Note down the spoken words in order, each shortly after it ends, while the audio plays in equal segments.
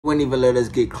Wouldn't even let us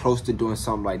get close to doing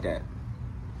something like that.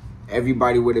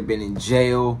 Everybody would have been in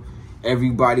jail.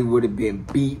 Everybody would have been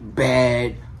beat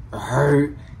bad,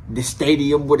 hurt. The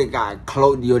stadium would have got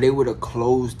closed. Yo, they would have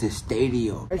closed the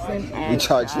stadium. We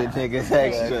charging niggas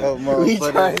extra. We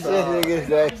charging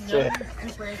niggas extra.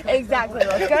 Exactly.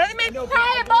 Let's go to the main.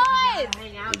 Hey,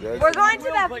 boys! We're going to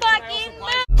the fucking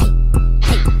moon.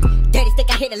 Dirty stick,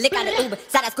 I hit a lick out of Uber.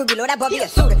 Side of Scooby, Lord, I bought me a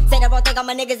shooter. Say the wrong thing on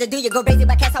my niggas to do. You go crazy,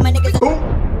 but cast all my niggas.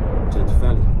 Judge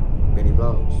Felly, Benny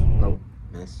Vlogs, bro,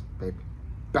 mess, baby.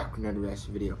 Back with another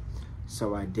reaction video.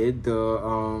 So I did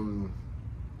the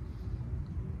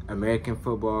American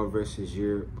football versus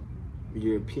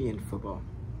European football.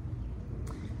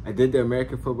 I did the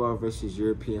American football versus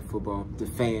European football. The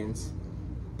fans,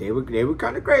 they were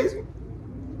kind of crazy.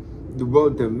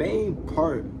 The main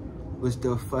part was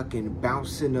the fucking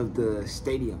bouncing of the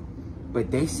stadium,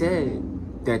 but they said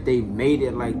that they made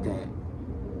it like that.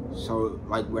 So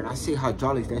like when I say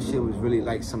hydraulics, that shit was really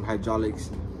like some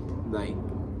hydraulics, like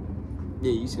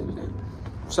yeah, you said that.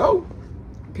 So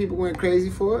people went crazy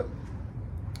for it.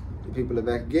 The people are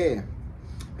back again,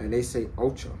 and they say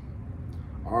Ultra,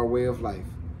 our way of life,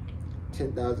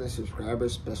 10,000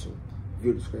 subscribers special.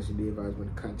 Viewer discretion be advised when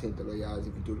the content delay y'all. If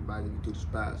you do the bad, if you do the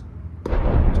spies.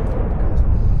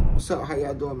 What's up? How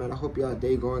y'all doing, man? I hope y'all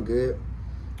day going good.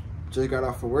 Just got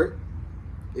off of work.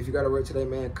 If you got to work today,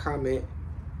 man, comment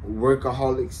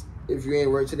workaholics. If you ain't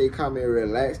work today, comment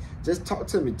relax. Just talk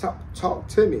to me. Talk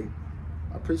to me.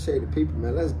 I appreciate the people,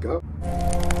 man. Let's go.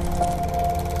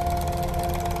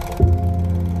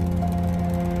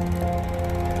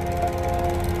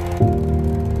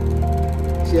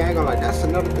 See, I ain't gonna lie. That's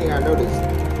another thing I noticed.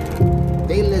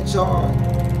 They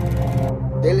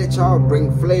let y'all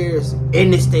bring flares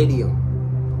in the stadium.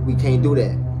 We can't do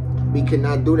that. We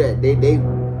cannot do that. They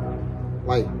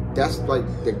like, that's like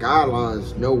the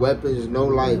guidelines. No weapons, no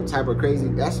like type of crazy.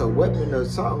 That's a weapon or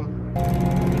something.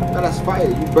 No, that's fire.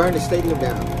 You burn the stadium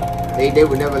down. They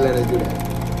would never let us do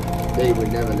that. They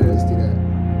would never let us do that.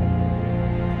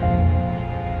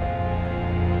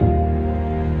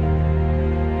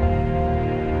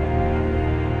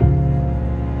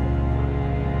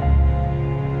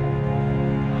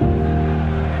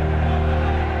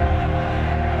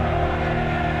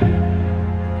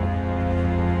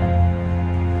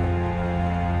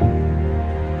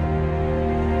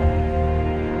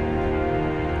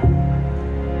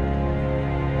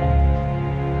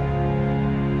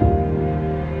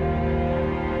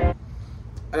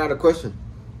 I got a question.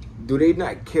 Do they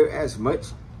not care as much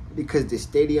because the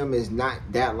stadium is not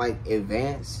that like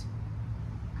advanced?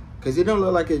 Because it don't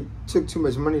look like it took too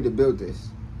much money to build this.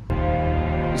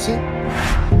 You see?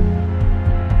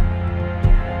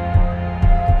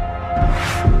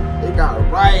 They got a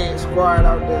riot squad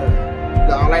out there.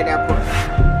 No, I like that part.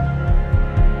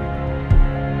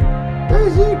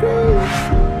 That shit crazy.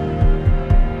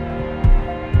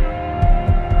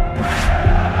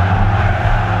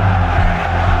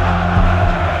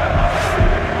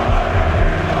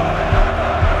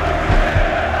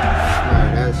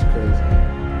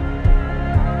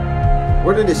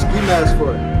 What are the ski masks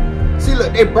for? See,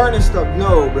 look, they burning stuff.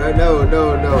 No, bro, no.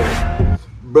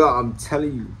 Bro, I'm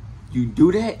telling you, you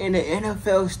do that in the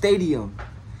NFL stadium.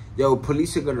 Yo,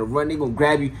 police are gonna run, they gonna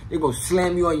grab you, they gonna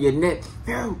slam you on your neck.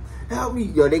 Yo, help me.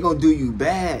 Yo, they gonna do you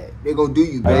bad. They gonna do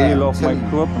you bad. I really love my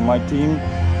club and my team,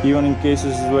 even in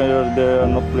cases where they're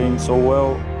not playing so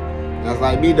well. That's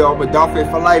like me though, I'm a Dolphin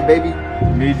for life, baby.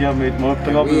 The media made more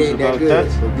problems about that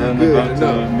than about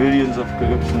the millions of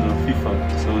corruption of FIFA.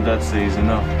 So that says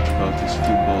enough about this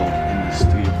football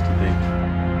industry of today.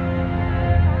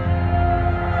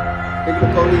 Look at the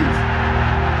police.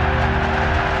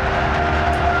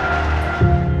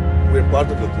 We're part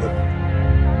of the club.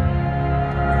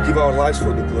 We give our lives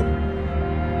for the club.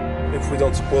 If we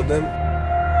don't support them,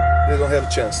 they don't have a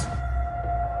chance.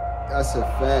 That's a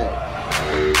fact.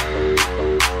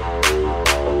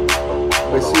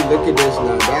 But see, look at this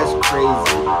now. That's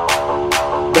crazy.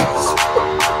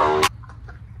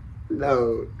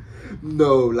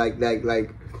 No, like.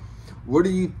 What do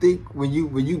you think when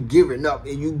you giving up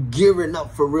and you giving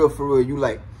up for real? You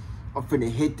like, I'm finna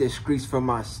hit the streets for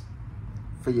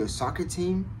your soccer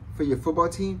team, for your football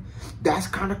team. That's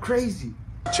kind of crazy.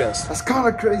 Chance. That's kind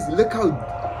of crazy. Look how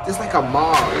it's like a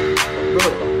mob.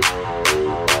 Look.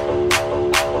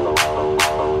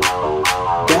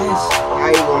 I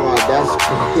ain't gonna lie, that's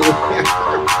crazy.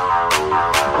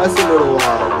 That's a little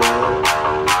wild, man.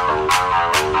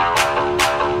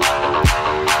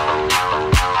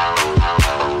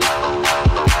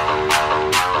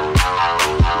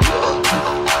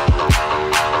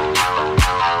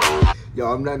 Yo,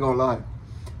 I'm not gonna lie.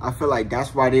 I feel like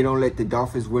that's why they don't let the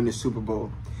Dolphins win the Super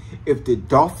Bowl. If the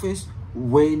Dolphins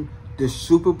win the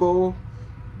Super Bowl,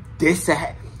 just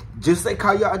like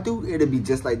how y'all do, it'll be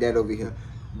just like that over here.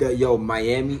 Yo,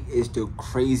 Miami is the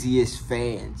craziest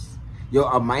fans. Yo,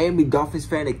 a Miami Dolphins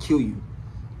fan will kill you.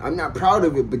 I'm not proud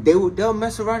of it, but they'll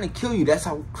mess around and kill you. That's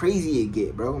how crazy it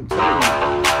get, bro. I'm telling you.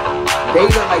 They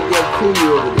look like they'll kill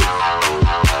you over this.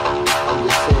 I'm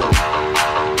just saying.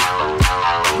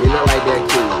 They look like they'll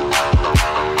kill you.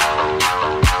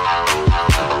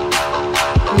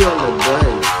 He on the bus.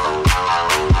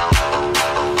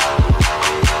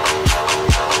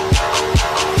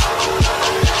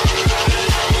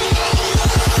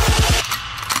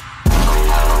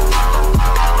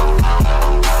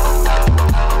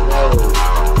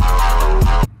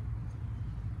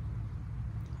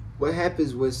 What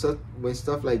happens when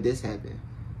stuff like this happen?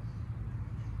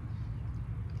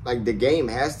 Like, the game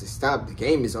has to stop. The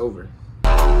game is over.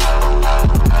 Oh,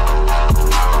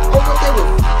 but they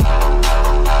were...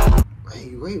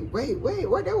 Wait.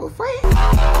 What? They were fighting?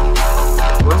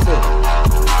 What's it?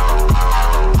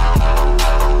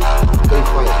 They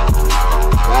fight.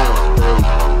 That's crazy.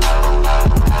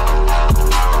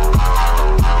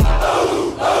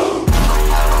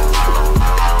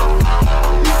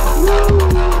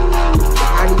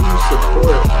 How do you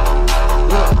support?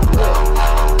 Look.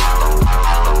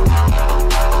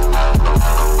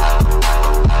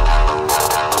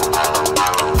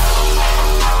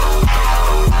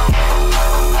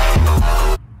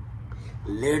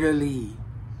 Literally,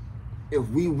 if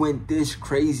we went this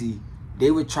crazy,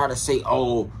 they would try to say,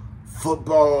 oh,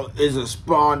 football is a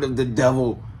spawn of the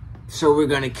devil, so we're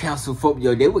gonna cancel football.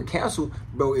 Yo, they would cancel,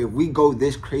 bro. If we go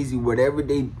this crazy, whatever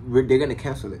they're gonna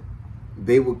cancel it.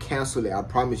 They will cancel it, I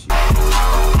promise you. They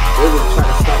will try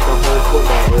to stop the whole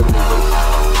football organization.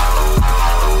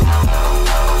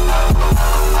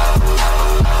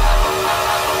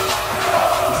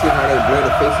 You see how they blur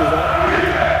the faces out?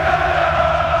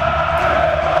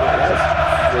 That's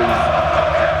crazy.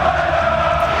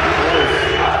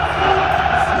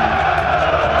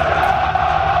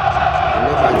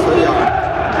 Remember, I told y'all,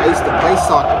 I used to play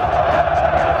soccer.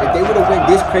 If they would have went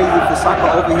this crazy for soccer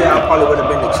over here, I probably would have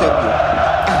been the champion.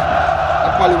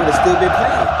 I probably would have still been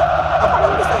playing.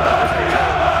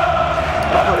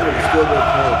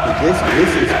 But this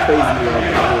is crazy, man.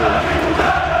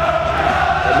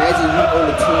 Imagine you on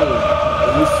the team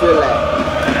and you feel like,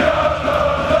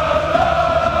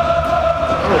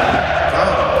 oh my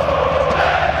God.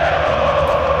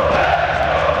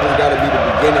 This gotta be the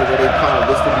beginning where they come.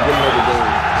 This is the beginning of the game.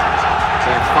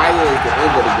 And fire is the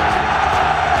end of the game.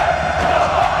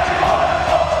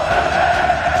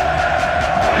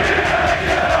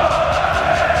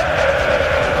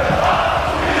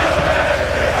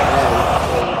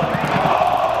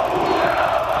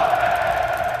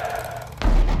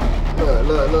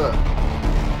 Look.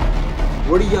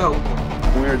 What are y'all?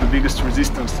 We are the biggest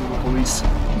resistance to the police.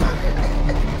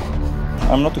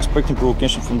 I'm not expecting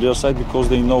provocation from their side because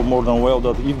they know more than well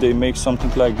that if they make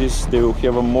something like this, they will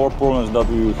have more problems that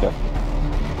we will have.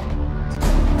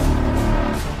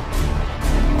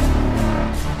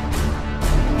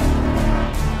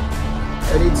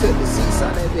 And they took the seats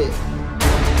out of it.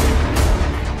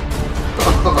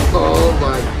 Oh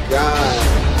my God.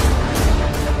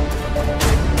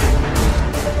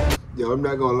 Yo, I'm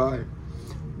not gonna lie.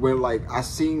 When like I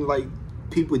seen like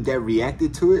people that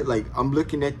reacted to it, like I'm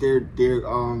looking at their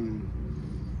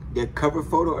cover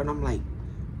photo and I'm like,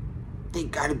 they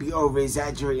gotta be over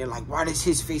exaggerating. Like, why does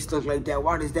his face look like that?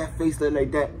 Why does that face look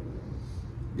like that?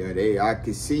 Yeah, I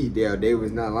could see they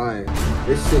was not lying.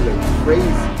 This shit look crazy.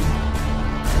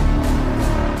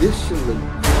 This shit look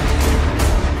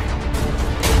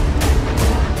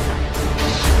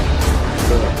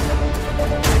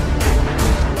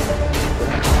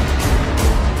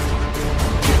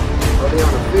they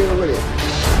on the field with it.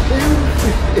 See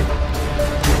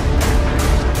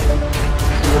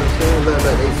what I'm saying? Look,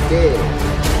 they scared.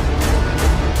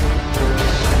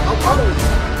 Oh.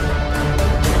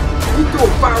 He threw a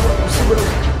firework. See what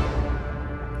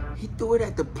he threw it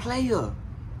at the player.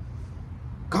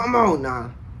 Come on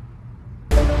now.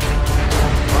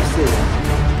 What's this?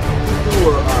 He threw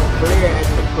a flare at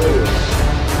the player.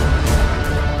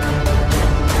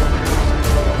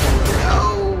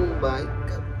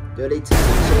 Yo, they took the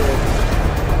chair.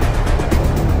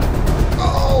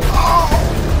 Oh!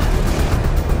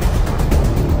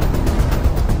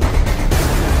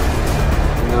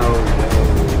 No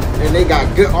way. And they got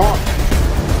good arms.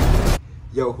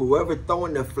 Yo, whoever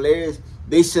throwing the flares,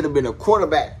 they should have been a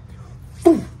quarterback.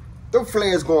 The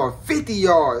flares going 50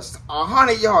 yards,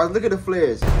 100 yards. Look at the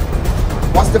flares.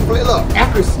 Watch the flare. Look,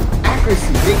 accuracy.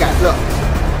 accuracy. They got luck.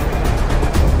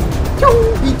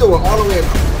 He threw it all the way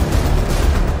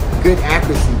across. Good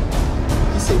accuracy.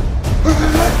 He said,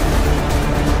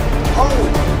 oh.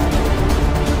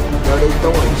 Bro, they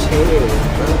throwing chairs,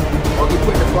 bro. Oh, he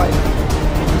put in the fight.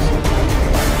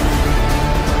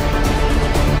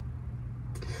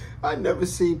 I never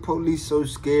seen police so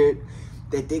scared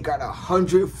that they got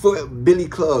 100-foot billy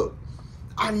club.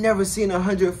 I never seen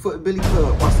 100-foot billy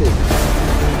club. Watch this.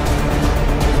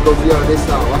 Let's go beyond this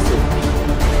side. Watch this.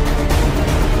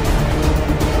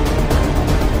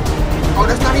 Oh,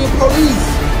 that's not even police.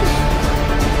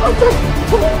 Okay.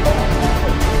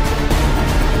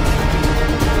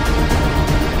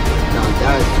 Now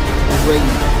that's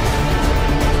crazy.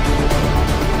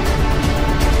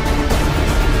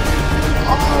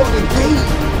 Oh, the gate.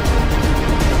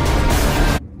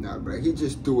 Nah, bro, he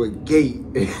just threw a gate.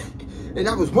 And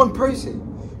that was one person.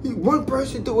 One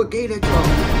person threw a gate at y'all.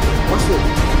 Watch it.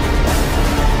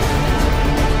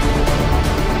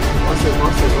 Watch it,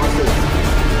 watch it, watch it.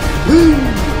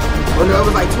 Oh, no, it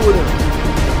was like two of them.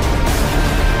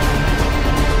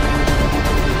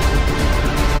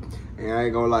 And I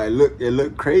ain't gonna lie, it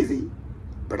looked crazy.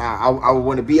 But I would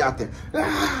want to be out there.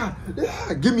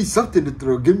 Give me something to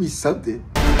throw. Give me something.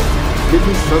 Give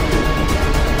me something.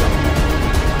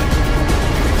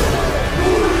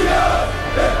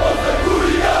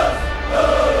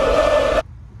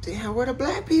 Damn, where the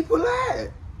black people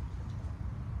at?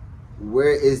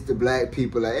 Where is the black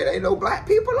people at? It ain't no black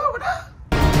people over there.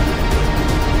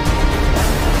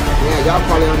 Yeah, y'all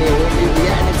probably on there won't be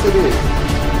reacting to this.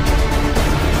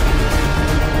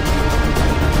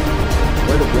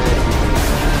 Where the black people?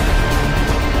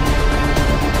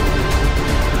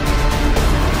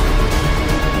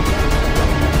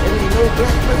 There ain't no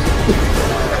black person.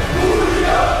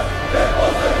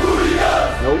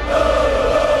 Nope.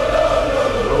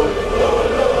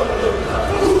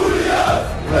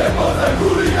 They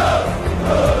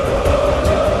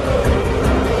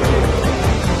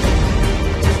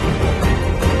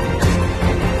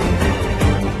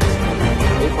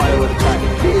probably would have tried to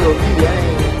kill me.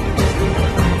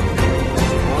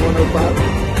 I don't know about it.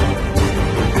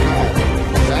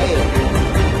 Damn.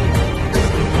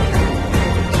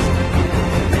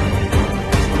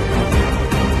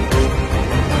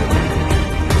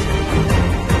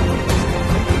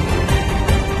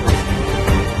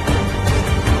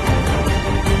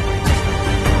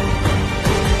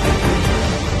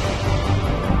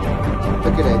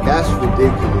 Look at that. That's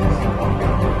ridiculous.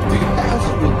 That's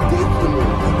ridiculous.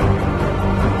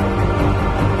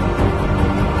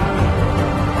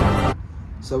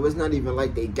 So it's not even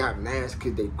like they got masks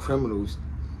because they criminals.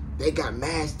 They got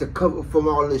masks to cover from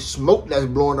all this smoke that's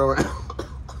blowing around.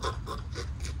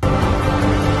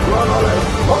 Blowing all that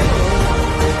smoke.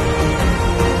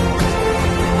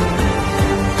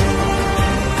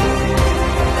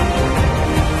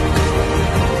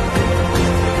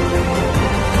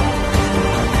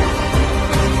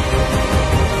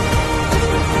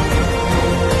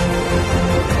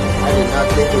 I did not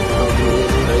think it was going to be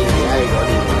this crazy. I ain't going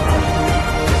to even.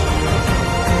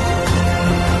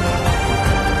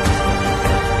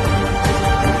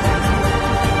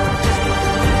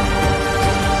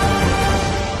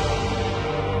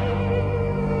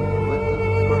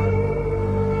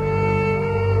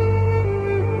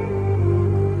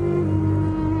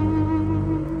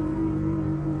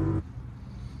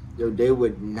 Yo, they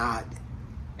would not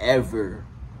ever,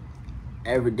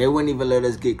 they wouldn't even let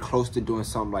us get close to doing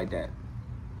something like that.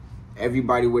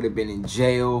 Everybody would have been in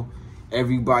jail.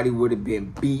 Everybody would have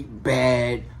been beat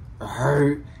bad,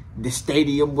 hurt. The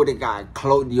stadium would have got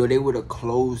closed. Yo, they would have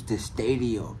closed the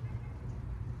stadium.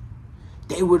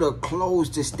 They would have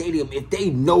closed the stadium if they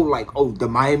know, like, oh, the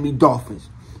Miami Dolphins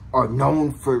are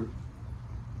known for,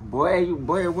 boy, it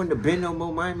wouldn't have been no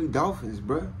more Miami Dolphins,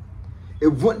 bro. It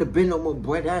wouldn't have been no more,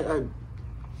 boy.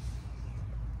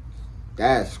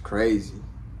 That's crazy.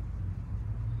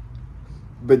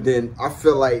 But then I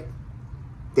feel like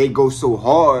they go so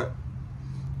hard.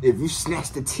 If you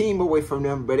snatch the team away from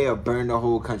them, but they'll burn the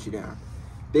whole country down.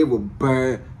 They will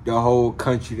burn the whole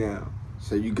country down.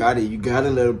 So you gotta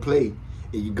let them play,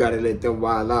 and you gotta let them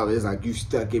wild out. It's like you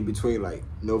stuck in between. Like,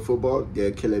 no football,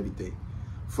 they'll kill everything.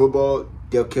 Football,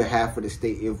 they'll kill half of the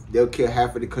state. If they'll kill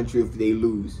half of the country if they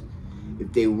lose.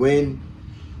 If they win,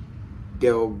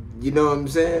 they'll, you know what I'm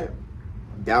saying?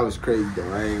 That was crazy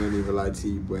though. I ain't gonna even lie to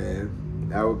you, boy.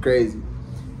 That was crazy.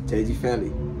 JG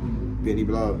family, Benny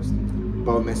Blogs,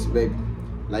 Ball Messi baby.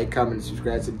 Like, comment, and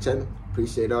subscribe to the channel.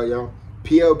 Appreciate all y'all.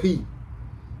 PLP.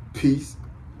 Peace,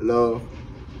 love.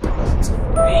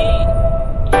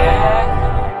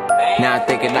 Now I'm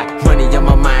thinking like money on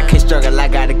my mind, can't struggle, I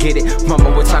gotta get it.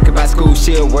 Mama was talking about school,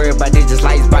 she'll worry about this, just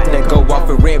lights about to go off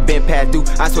and red been passed through.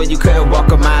 I swear you couldn't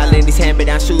walk a mile in these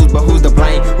hand-me-down shoes, but who's to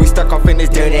blame? We stuck off in this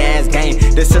dirty ass game.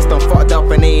 The system fucked up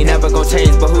and they ain't never gonna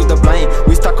change, but who's to blame?